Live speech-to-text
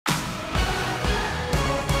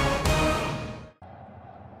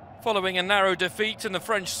Following a narrow defeat in the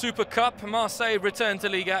French Super Cup, Marseille returned to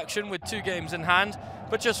league action with 2 games in hand,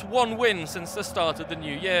 but just 1 win since the start of the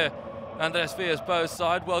new year. Andrés Villas-Boas'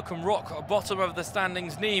 side welcome rock bottom of the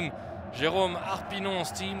standings Nîmes, Jérôme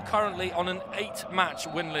Arpinon's team currently on an 8-match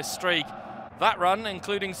winless streak. That run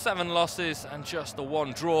including 7 losses and just the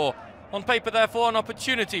 1 draw. On paper therefore an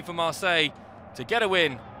opportunity for Marseille to get a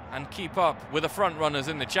win and keep up with the front runners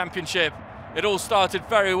in the championship. It all started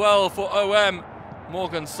very well for OM.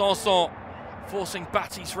 Morgan Sanson forcing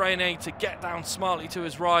Baptiste Renaud to get down smartly to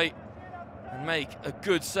his right and make a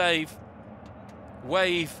good save.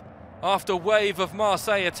 Wave after wave of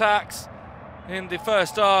Marseille attacks in the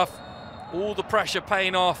first half. All the pressure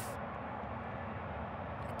paying off.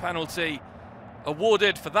 Penalty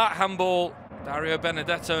awarded for that handball. Dario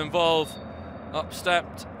Benedetto involved.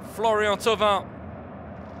 Up-stepped Florian Thauvin.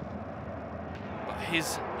 But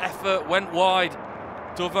his effort went wide.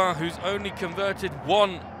 Thauvin, who's only converted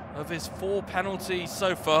 1 of his 4 penalties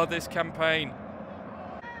so far this campaign.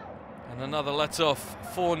 And another let-off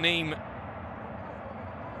for Nîmes.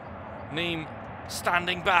 Nîmes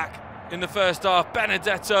standing back in the first half.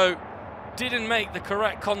 Benedetto didn't make the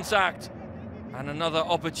correct contact. And another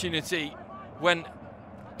opportunity went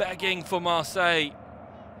begging for Marseille.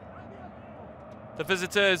 The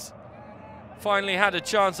visitors finally had a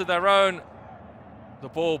chance of their own. The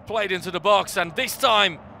ball played into the box, and this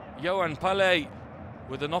time Yohann PELE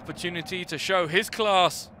with an opportunity to show his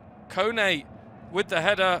class. Kone with the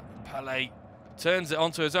header. PELE turns it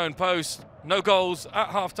onto his own post. No goals at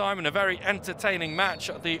half-time in a very entertaining match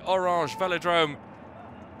at the Orange Velodrome.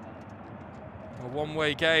 A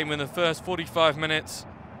one-way game in the first 45 minutes,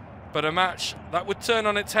 but a match that would turn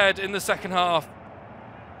on its head in the second half.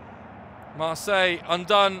 Marseille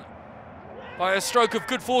undone by a stroke of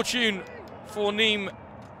good fortune for Nîmes.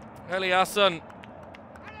 ELIASSON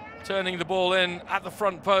turning the ball in at the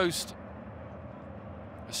front post.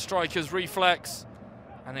 A striker's reflex,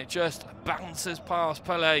 and it just bounces past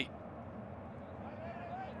PELE.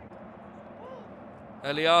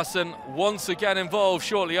 ELIASSON once again involved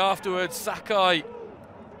shortly afterwards. SAKAI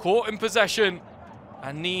caught in possession,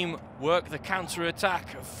 and Nîmes work the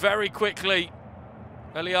counter-attack very quickly.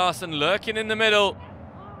 ELIASSON lurking in the middle,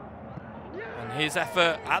 and his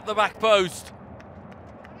effort at the back post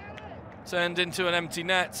turned into an empty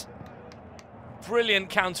net. Brilliant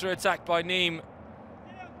counter-attack by Nîmes.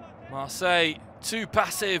 Marseille too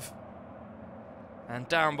passive and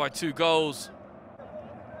down by 2 goals.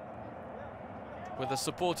 With the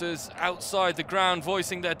supporters outside the ground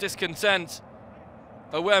voicing their discontent.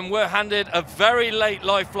 OM were handed a very late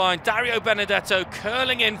lifeline. Dario Benedetto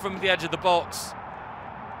curling in from the edge of the box.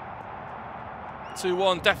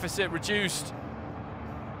 2-1 deficit reduced.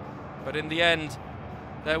 But in the end,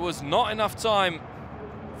 there was not enough time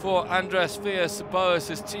for Andrés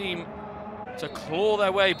Villas-Boas' team to claw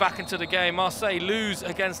their way back into the game. Marseille lose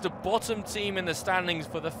against the bottom team in the standings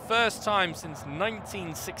for the first time since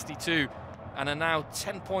 1962 and are now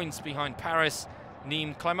 10 points behind Paris.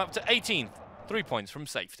 Nîmes climb up to 18th, 3 points from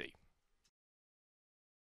safety.